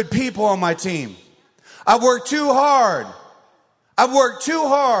want good people on my team. I've worked too hard. I've worked too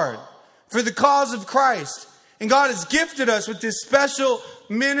hard for the cause of Christ. And God has gifted us with this special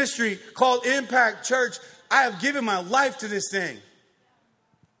ministry called Impact Church. I have given my life to this thing.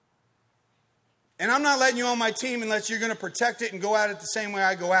 And I'm not letting you on my team unless you're going to protect it and go at it the same way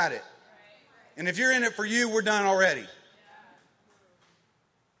I go at it. And if you're in it for you, we're done already.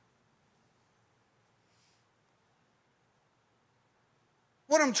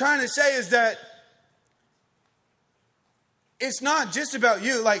 What I'm trying to say is that it's not just about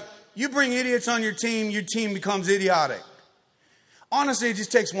you. Like, you bring idiots on your team becomes idiotic. Honestly, it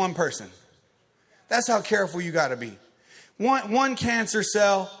just takes one person. That's how careful you got to be. One cancer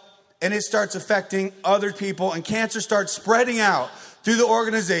cell, and it starts affecting other people, and cancer starts spreading out through the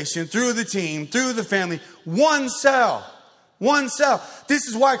organization, through the team, through the family. One cell. One cell. This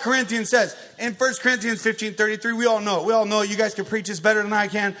is why Corinthians says in 1 Corinthians 15:33, we all know it. We all know it. You guys can preach this better than I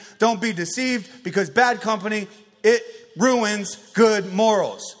can. Don't be deceived, because bad company, it ruins good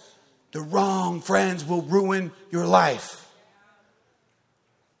morals. The wrong friends will ruin your life.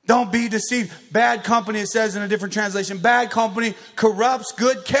 Don't be deceived. Bad company, it says in a different translation, bad company corrupts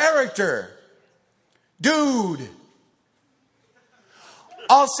good character. Dude.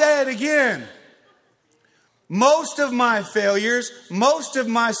 I'll say it again. Most of my failures, most of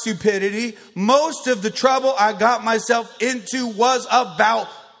my stupidity, most of the trouble I got myself into was about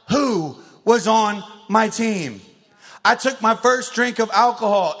who was on my team. I took my first drink of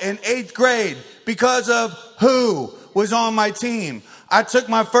alcohol in 8th grade because of who was on my team. I took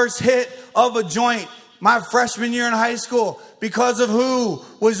my first hit of a joint my freshman year in high school because of who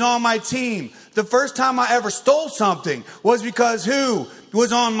was on my team. The first time I ever stole something was because who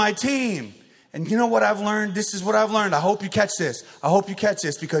was on my team. And you know what I've learned? This is what I've learned. I hope you catch this. I hope you catch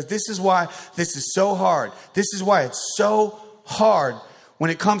this, because this is why this is so hard. This is why it's so hard. When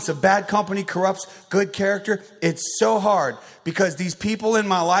it comes to bad company corrupts good character, it's so hard because these people in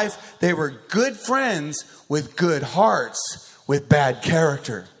my life, they were good friends with good hearts, with bad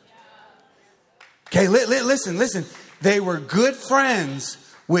character. Okay, listen. They were good friends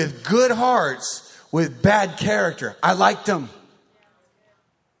with good hearts, with bad character. I liked them.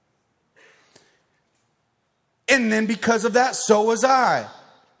 And then because of that, so was I.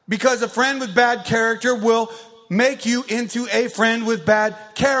 Because a friend with bad character will make you into a friend with bad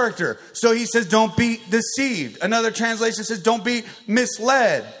character. So he says, don't be deceived. Another translation says, don't be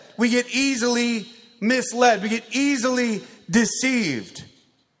misled. We get easily misled. We get easily deceived.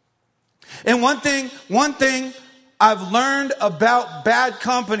 And one thing I've learned about bad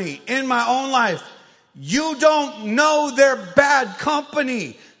company in my own life, you don't know they're bad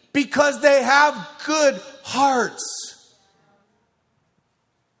company because they have good hearts.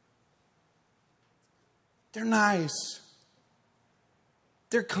 They're nice.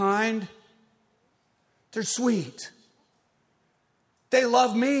 They're kind. They're sweet. They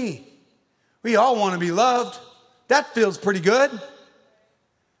love me. We all want to be loved. That feels pretty good.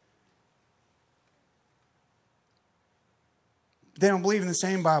 They don't believe in the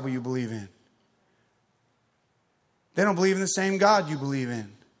same Bible you believe in. They don't believe in the same God you believe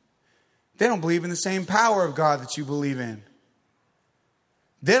in. They don't believe in the same power of God that you believe in.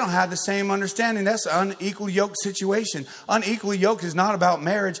 They don't have the same understanding. That's an unequal yoke situation. Unequally yoked is not about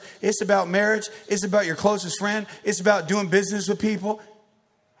marriage. It's about marriage. It's about your closest friend. It's about doing business with people.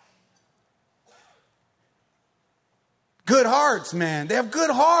 Good hearts, man. They have good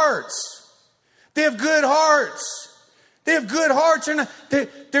hearts. They have good hearts. They have good hearts.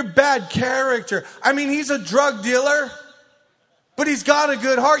 They're bad character. I mean, he's a drug dealer, but he's got a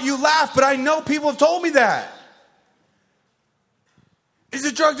good heart. You laugh, but I know people have told me that. He's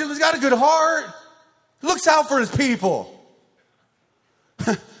a drug dealer. He's got a good heart. He looks out for his people.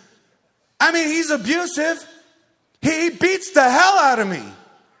 I mean, he's abusive. He beats the hell out of me.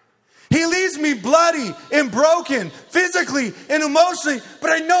 He leaves me bloody and broken, physically and emotionally, but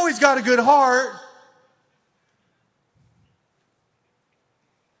I know he's got a good heart.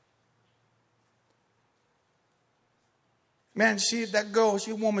 Man, that girl,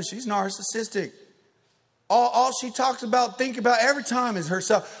 she's a woman, she's narcissistic. All she talks about, think about every time is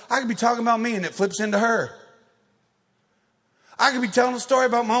herself. I could be talking about me and it flips into her. I could be telling a story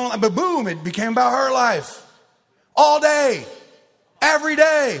about my own life, but boom, it became about her life. All day. Every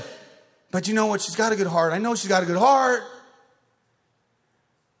day. But you know what? She's got a good heart. I know she's got a good heart.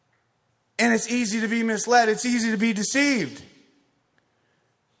 And it's easy to be misled. It's easy to be deceived.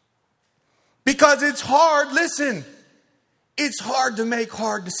 Because it's hard, listen, it's hard to make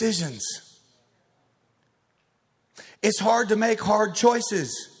hard decisions. It's hard to make hard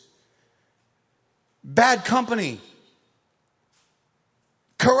choices. Bad company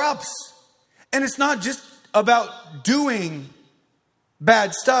corrupts. And it's not just about doing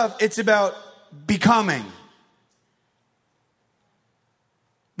bad stuff. It's about becoming.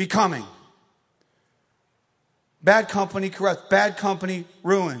 Becoming. Bad company corrupts. Bad company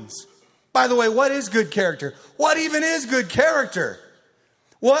ruins. By the way, what is good character? What even is good character?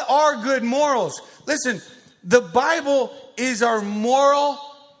 What are good morals? Listen, the Bible is our moral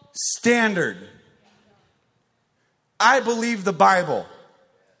standard. I believe the Bible.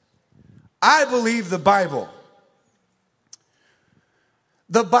 I believe the Bible.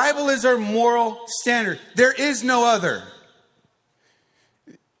 The Bible is our moral standard. There is no other.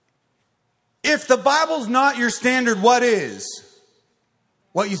 If the Bible's not your standard, what is?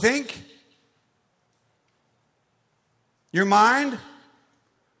 What you think? Your mind?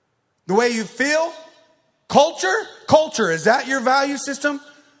 The way you feel? Culture? Culture, is that your value system?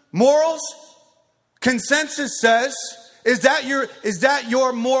 Morals? Consensus says, is that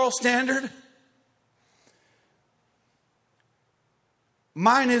your moral standard?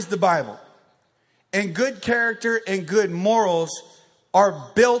 Mine is the Bible. And good character and good morals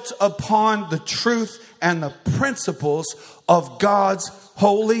are built upon the truth and the principles of God's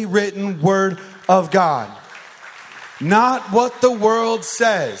holy written word of God. Not what the world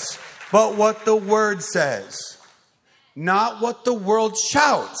says, but what the word says. Not what the world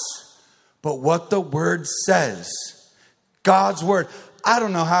shouts, but what the word says. God's word. I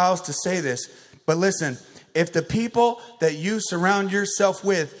don't know how else to say this, but listen, if the people that you surround yourself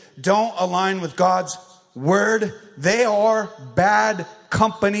with don't align with God's word, they are bad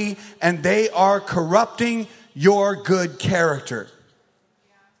company and they are corrupting your good character.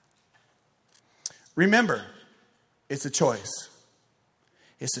 Remember, it's a choice.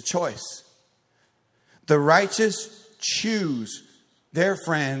 It's a choice. The righteous choose their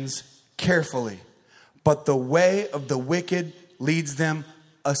friends carefully, but the way of the wicked leads them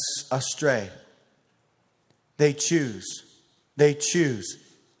astray. They choose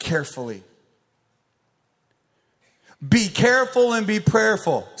carefully. Be careful and be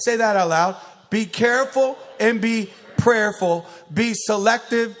prayerful. Say that out loud. Be careful and be prayerful. Be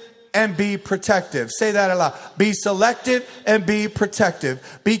selective and be protective. Say that out loud. Be selective and be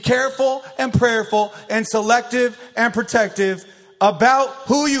protective. Be careful and prayerful and selective and protective about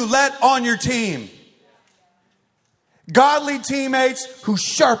who you let on your team. Godly teammates who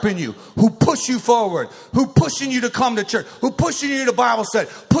sharpen you, who push you forward, who pushing you to come to church, who pushing you to Bible study,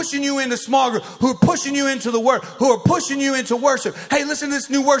 pushing you into small group, who are pushing you into the word, who are pushing you into worship. Hey, listen to this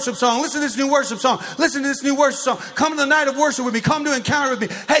new worship song. Listen to this new worship song. Listen to this new worship song. Come to the night of worship with me. Come to encounter with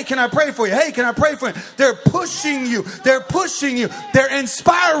me. Hey, can I pray for you? Hey, can I pray for you? They're pushing you. They're pushing you. They're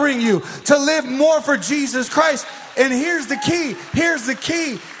inspiring you to live more for Jesus Christ. And here's the key. Here's the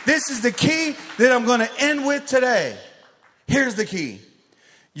key. This is the key that I'm going to end with today. Here's the key.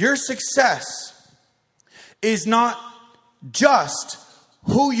 Your success is not just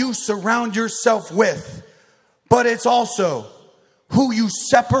who you surround yourself with, but it's also who you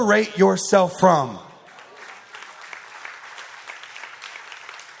separate yourself from.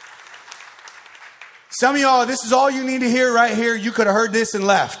 Some of y'all, this is all you need to hear right here. You could have heard this and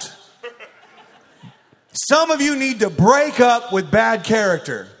left. Some of you need to break up with bad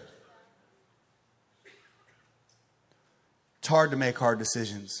character. It's hard to make hard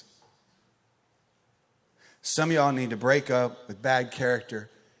decisions. Some of y'all need to break up with bad character.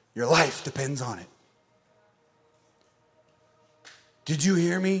 Your life depends on it. Did you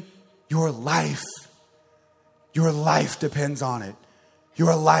hear me? Your life depends on it.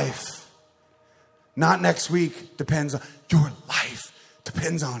 Your life. Not next week depends on. Your life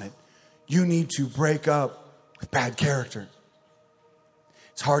depends on it. You need to break up with bad character.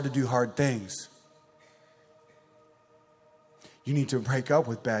 It's hard to do hard things. You need to break up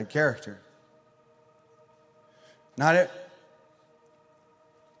with bad character. Not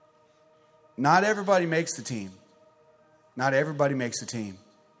everybody makes the team. Not everybody makes the team.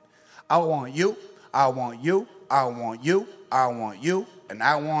 I want you. I want you. I want you. I want you. And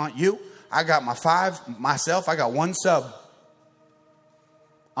I want you. I got my 5 myself. I got 1 sub.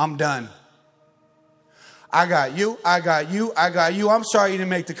 I'm done. I got you. I got you. I got you. I'm sorry you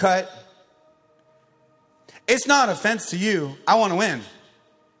didn't make the cut. It's not offense to you. I want to win.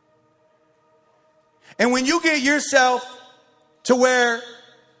 And when you get yourself to where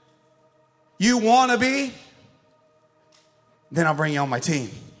you want to be, then I'll bring you on my team.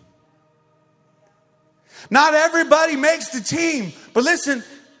 Not everybody makes the team. But listen,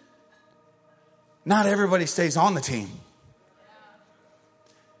 not everybody stays on the team.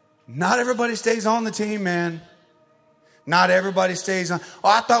 Not everybody stays on the team, man. Not everybody stays on. Oh,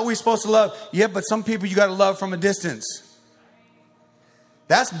 I thought we were supposed to love. Yeah, but some people you got to love from a distance.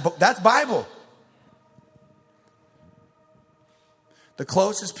 That's Bible. The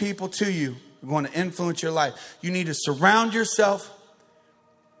closest people to you are going to influence your life. You need to surround yourself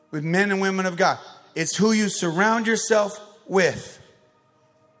with men and women of God. It's who you surround yourself with.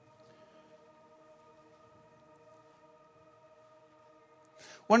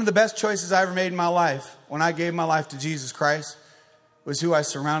 One of the best choices I ever made in my life when I gave my life to Jesus Christ was who I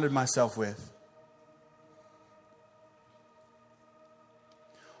surrounded myself with.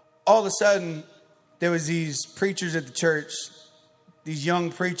 all of a sudden, there was these preachers at the church, these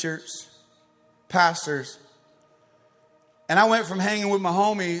young preachers, pastors. And I went from hanging with my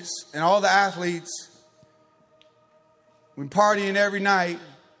homies and all the athletes, we partying every night,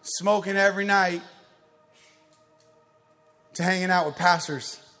 smoking every night, to hanging out with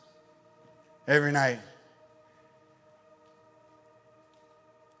pastors every night.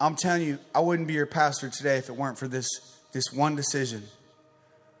 I'm telling you, I wouldn't be your pastor today if it weren't for this one decision.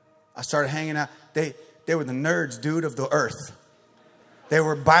 I started hanging out. They were the nerds, dude, of the earth. They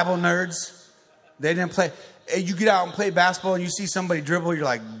were Bible nerds. They didn't play. You get out and play basketball and you see somebody dribble, you're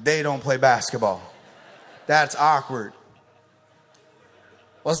like, they don't play basketball. That's awkward.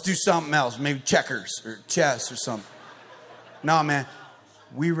 Let's do something else, maybe checkers or chess or something. No, man,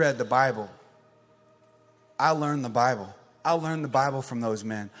 we read the Bible. I learned the Bible. I learned the Bible from those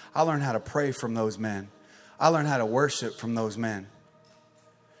men. I learned how to pray from those men. I learned how to worship from those men.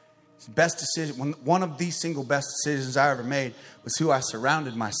 Best decision, one of the single best decisions I ever made was who I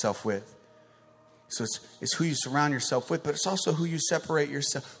surrounded myself with. So it's who you surround yourself with, but it's also who you separate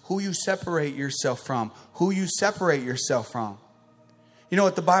yourself from. Who you separate yourself from. You know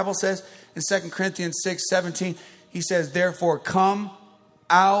what the Bible says in 2 Corinthians 6:17? He says, therefore, come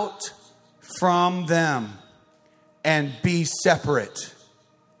out from them and be separate,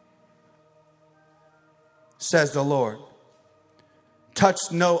 says the Lord.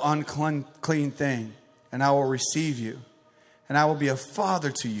 Touch no unclean thing, and I will receive you, and I will be a father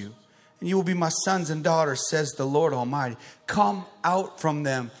to you, and you will be my sons and daughters, says the Lord Almighty. Come out from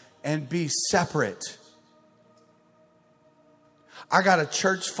them and be separate. I got a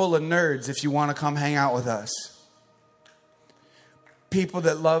church full of nerds if you want to come hang out with us. People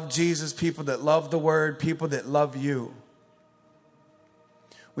that love Jesus, people that love the word, people that love you.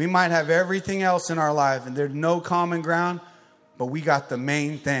 We might have everything else in our life and there's no common ground, but we got the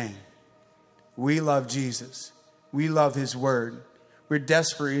main thing. We love Jesus. We love his word. We're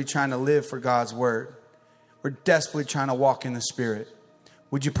desperately trying to live for God's word. We're desperately trying to walk in the Spirit.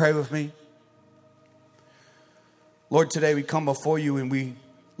 Would you pray with me? Lord, today we come before you and we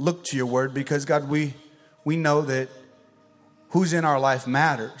look to your word because, God, we know that who's in our life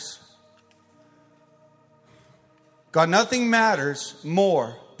matters. God, nothing matters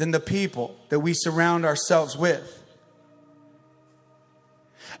more than the people that we surround ourselves with.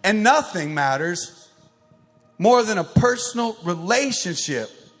 And nothing matters more than a personal relationship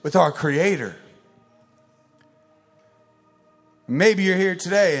with our Creator. Maybe you're here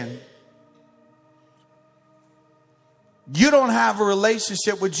today and you don't have a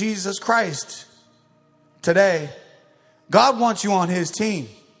relationship with Jesus Christ today. God wants you on his team.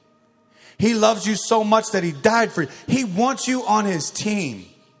 He loves you so much that he died for you. He wants you on his team.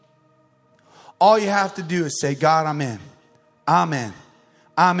 All you have to do is say, God, I'm in. I'm in.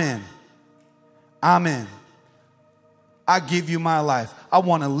 I'm in. I'm in. I give you my life. I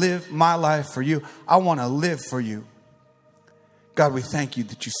want to live my life for you. I want to live for you. God, we thank you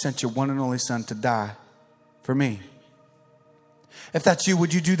that you sent your one and only son to die for me. If that's you,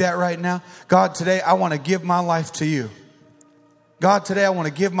 would you do that right now? God, today I want to give my life to you. God, today I want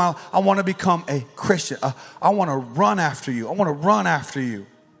to become a Christian. I want to run after you. I want to run after you.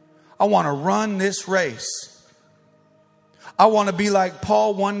 I want to run this race. I want to be like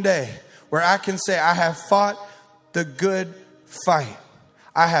Paul one day where I can say, I have fought the good fight.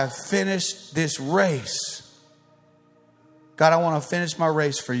 I have finished this race. God, I want to finish my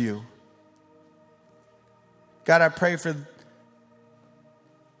race for you. God, I pray for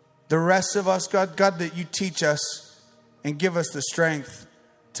the rest of us, God, that you teach us and give us the strength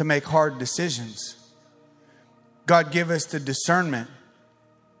to make hard decisions. God, give us the discernment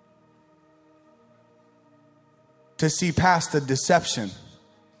to see past the deception.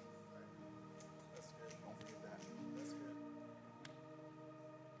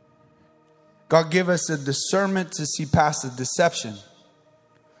 God, give us the discernment to see past the deception.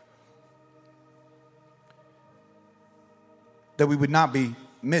 That we would not be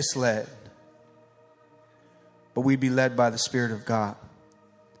misled, but we'd be led by the Spirit of God.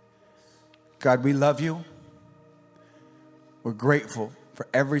 God, we love you. We're grateful for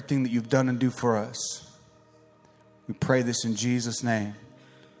everything that you've done and do for us. We pray this in Jesus' name.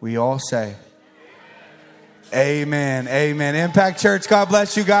 We all say, amen. Amen. Impact Church, God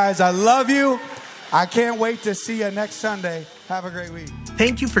bless you guys. I love you. I can't wait to see you next Sunday. Have a great week.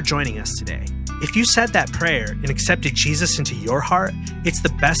 Thank you for joining us today. If you said that prayer and accepted Jesus into your heart, it's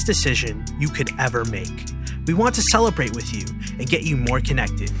the best decision you could ever make. We want to celebrate with you and get you more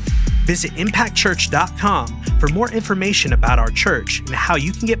connected. Visit impactchurch.com for more information about our church and how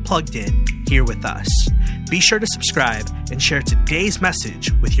you can get plugged in here with us. Be sure to subscribe and share today's message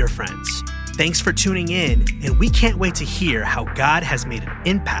with your friends. Thanks for tuning in, and we can't wait to hear how God has made an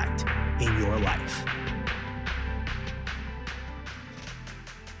impact in your life.